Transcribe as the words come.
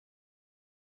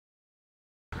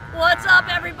What's up,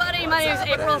 everybody? My name is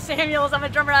April Samuels. I'm a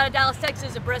drummer out of Dallas,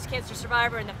 Texas, a breast cancer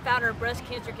survivor and the founder of Breast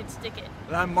Cancer Can Stick It.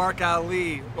 And I'm Mark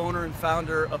Ali, owner and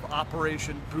founder of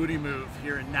Operation Booty Move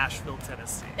here in Nashville,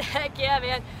 Tennessee. Heck yeah,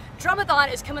 man.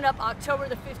 Drumathon is coming up October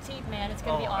the 15th, man. It's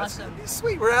going to be awesome. It's gonna be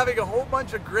sweet. We're having a whole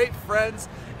bunch of great friends,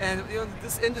 and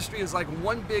this industry is like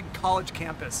one big college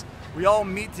campus. We all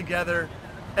meet together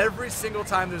every single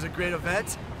time there's a great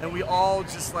event, and we all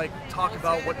just like talk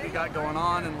about what we got going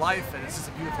on in life, and it's just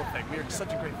a beautiful thing. We are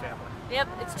such a great family. Yep,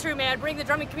 it's true, man. Bring the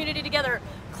drumming community together.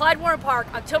 Clyde Warren Park,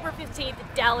 October 15th,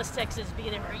 Dallas, Texas. Be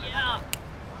there. Yeah.